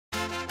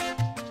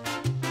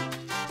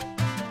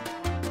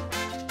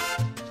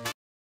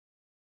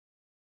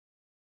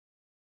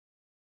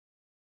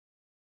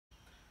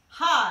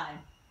Hi,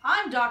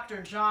 I'm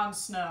Dr. John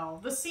Snow,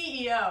 the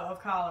CEO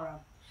of cholera,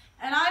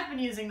 and I've been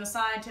using the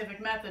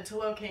scientific method to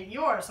locate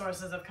your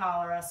sources of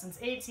cholera since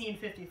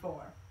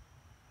 1854.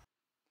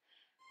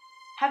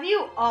 Have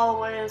you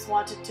always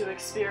wanted to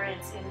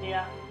experience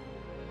India?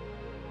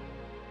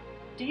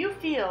 Do you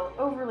feel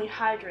overly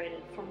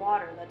hydrated from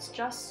water that's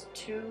just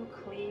too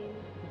clean?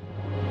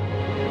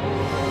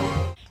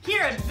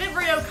 Here at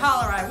Vibrio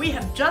Cholerae, we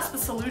have just the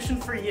solution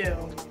for you.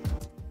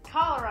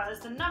 Cholera is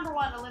the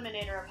 #1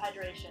 eliminator of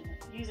hydration.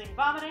 Using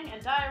vomiting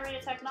and diarrhea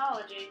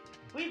technology,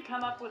 we've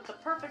come up with the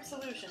perfect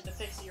solution to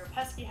fix your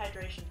pesky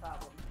hydration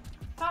problem.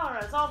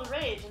 Cholera is all the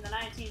rage in the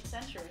 19th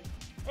century.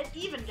 It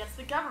even gets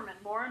the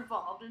government more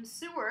involved in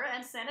sewer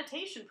and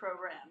sanitation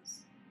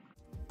programs.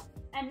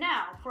 And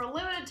now, for a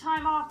limited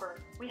time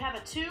offer, we have a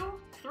 2,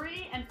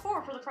 3, and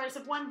 4 for the price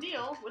of 1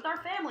 deal with our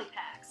family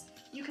packs.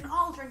 You can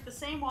all drink the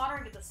same water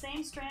and get the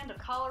same strand of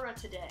cholera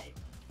today.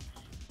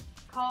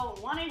 Call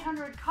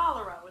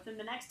 1-800-CHOLERA within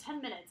the next 10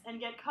 minutes and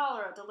get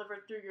cholera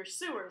delivered through your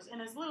sewers in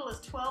as little as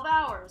 12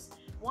 hours.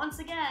 Once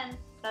again,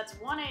 that's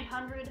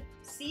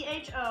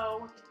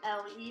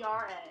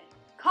 1-800-CHOLERA.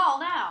 Call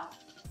now!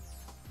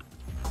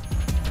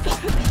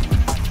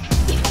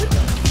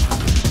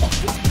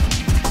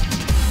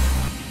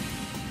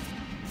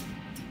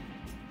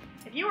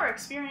 If you are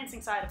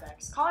experiencing side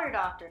effects, call your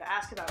doctor to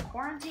ask about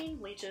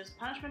quarantine, leeches,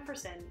 punishment for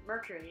sin,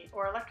 Mercury,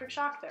 or electric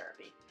shock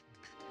therapy.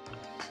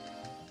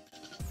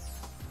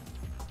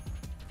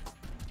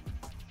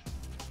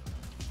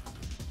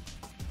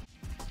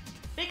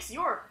 Fix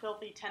your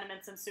filthy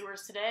tenements and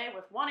sewers today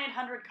with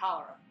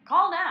 1-800-CHOLERA.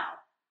 Call now!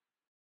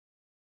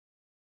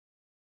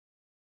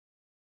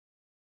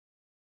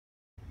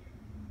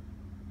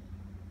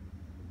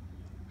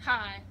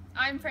 Hi,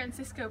 I'm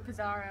Francisco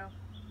Pizarro.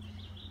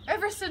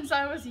 Ever since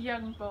I was a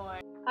young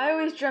boy, I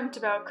always dreamt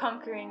about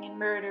conquering and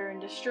murder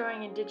and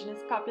destroying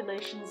indigenous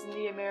populations in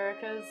the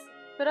Americas.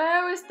 But I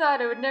always thought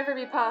it would never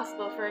be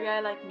possible for a guy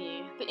like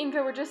me. The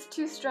Inca were just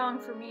too strong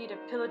for me to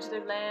pillage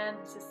their land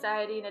and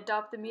society and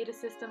adopt the Meta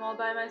system all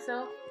by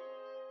myself.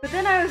 But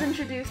then I was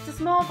introduced to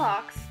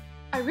smallpox.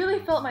 I really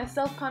felt my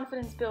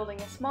self-confidence building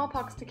as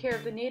smallpox took care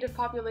of the native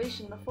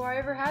population before I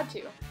ever had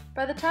to.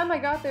 By the time I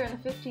got there in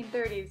the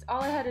 1530s,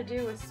 all I had to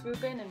do was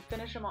swoop in and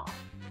finish them off.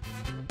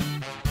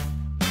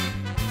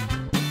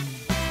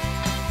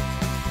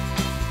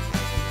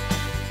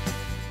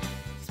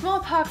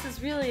 Smallpox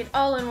is really an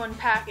all-in-one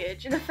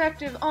package, an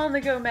effective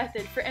on-the-go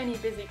method for any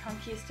busy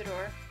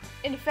conquistador.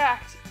 In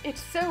fact,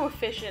 it's so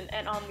efficient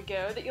and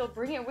on-the-go that you'll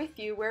bring it with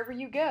you wherever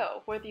you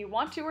go, whether you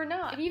want to or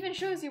not. It even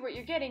shows you what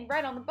you're getting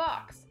right on the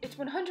box. It's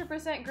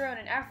 100% grown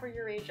in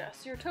Afro-Eurasia,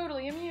 so you're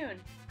totally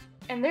immune.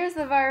 And there's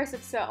the virus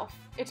itself.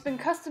 It's been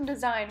custom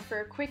designed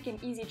for a quick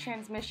and easy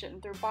transmission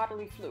through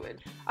bodily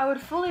fluid. I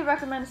would fully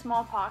recommend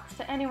smallpox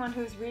to anyone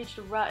who's reached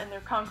a rut in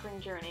their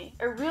conquering journey.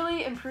 It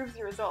really improves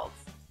your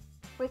results.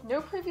 With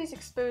no previous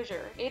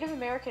exposure, Native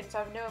Americans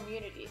have no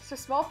immunity, so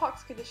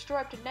smallpox can destroy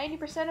up to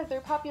 90% of their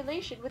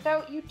population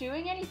without you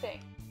doing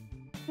anything.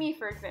 Me,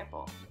 for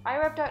example. I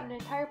wiped out an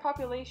entire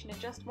population in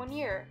just 1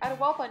 year.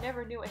 Atahualpa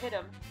never knew it hit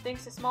him,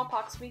 thanks to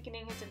smallpox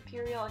weakening his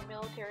imperial and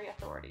military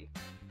authority.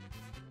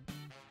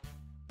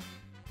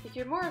 If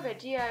you're more of a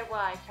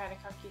DIY kind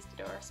of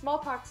conquistador,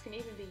 smallpox can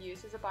even be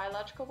used as a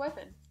biological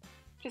weapon.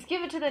 Just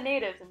give it to the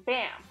natives and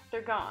bam,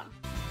 they're gone.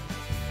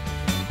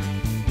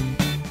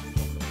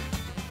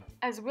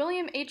 As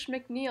William H.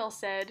 McNeill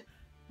said,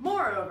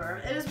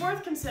 Moreover, it is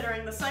worth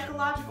considering the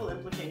psychological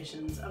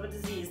implications of a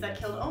disease that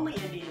killed only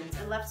Indians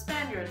and left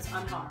Spaniards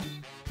unharmed.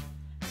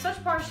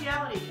 Such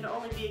partiality can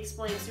only be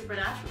explained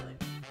supernaturally,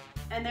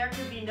 and there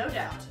can be no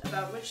doubt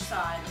about which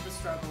side of the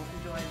struggle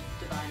enjoyed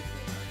divine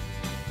favor.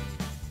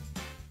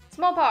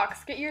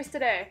 Smallpox, get yours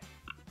today.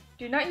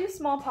 Do not use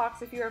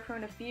smallpox if you are prone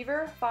to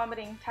fever,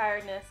 vomiting,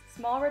 tiredness,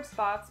 small red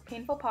spots,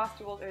 painful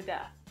pustules, or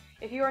death.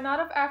 If you are not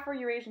of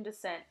Afro-Eurasian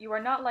descent, you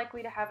are not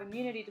likely to have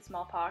immunity to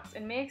smallpox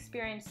and may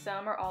experience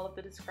some or all of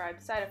the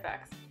described side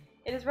effects.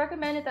 It is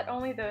recommended that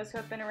only those who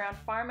have been around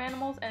farm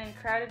animals and in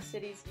crowded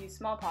cities use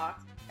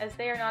smallpox, as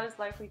they are not as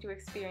likely to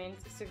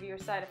experience severe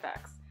side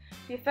effects.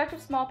 The effect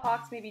of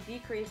smallpox may be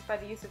decreased by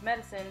the use of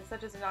medicines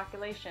such as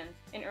inoculation,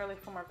 an early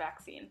form of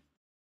vaccine.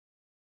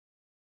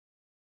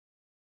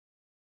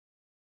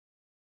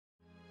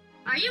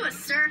 Are you a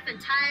serf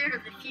and tired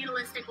of the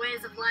feudalistic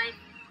ways of life?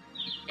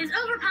 Is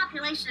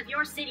overpopulation of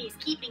your cities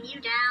keeping you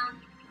down?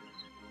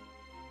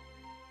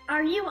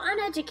 Are you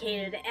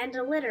uneducated and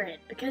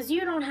illiterate because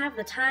you don't have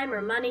the time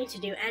or money to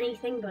do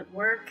anything but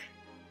work?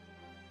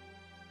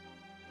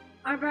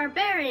 Are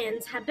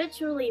barbarians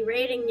habitually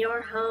raiding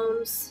your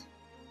homes?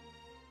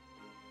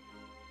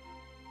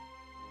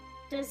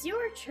 Does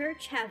your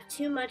church have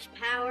too much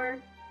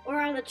power,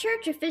 or are the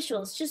church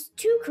officials just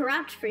too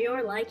corrupt for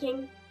your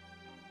liking?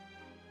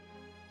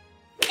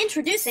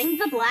 Introducing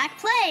the Black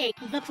Plague!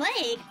 The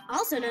plague,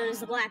 also known as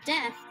the Black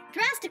Death,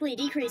 drastically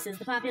decreases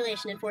the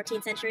population in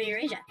 14th century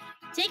Eurasia,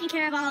 taking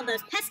care of all of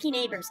those pesky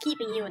neighbors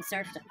keeping you in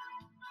serfdom.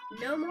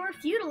 No more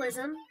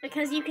feudalism,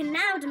 because you can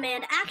now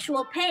demand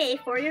actual pay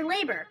for your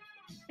labor,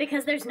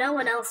 because there's no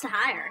one else to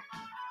hire.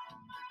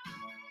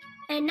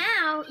 And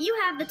now you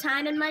have the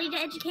time and money to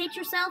educate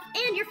yourself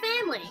and your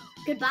family.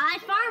 Goodbye,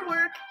 farm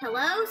work.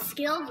 Hello,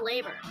 skilled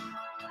labor.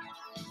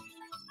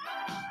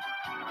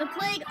 The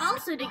plague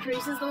also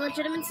decreases the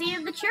legitimacy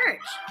of the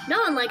church. No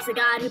one likes a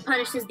God who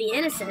punishes the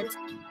innocent.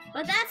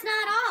 But that's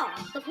not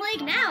all. The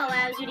plague now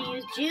allows you to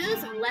use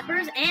Jews,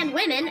 lepers, and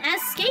women as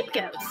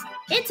scapegoats.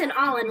 It's an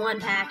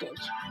all-in-one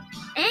package.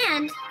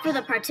 And, for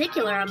the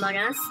particular among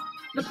us,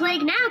 the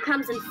plague now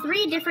comes in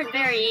 3 different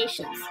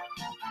variations.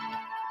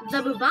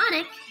 The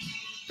bubonic,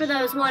 for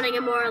those wanting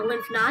a more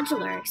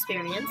lymph-nodular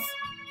experience.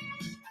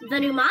 The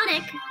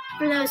pneumonic,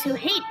 for those who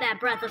hate that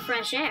breath of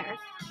fresh air.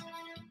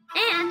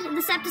 And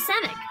the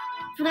septicemic,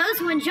 for those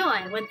who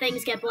enjoy when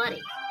things get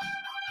bloody.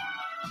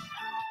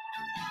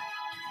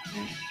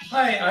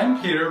 Hi,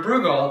 I'm Peter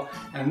Bruegel,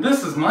 and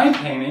this is my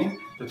painting,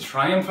 The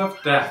Triumph of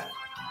Death.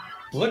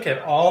 Look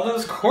at all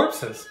those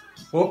corpses,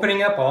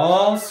 opening up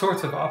all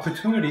sorts of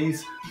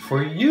opportunities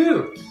for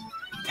you.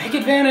 Take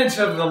advantage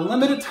of the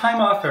limited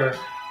time offer,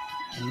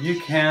 and you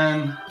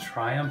can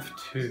triumph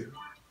too.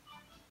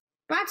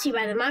 Brought to you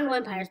by the Mongol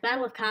Empire's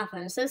Battle of Kaffa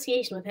in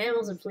association with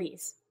Animals and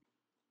Fleas.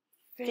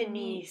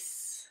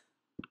 Finis.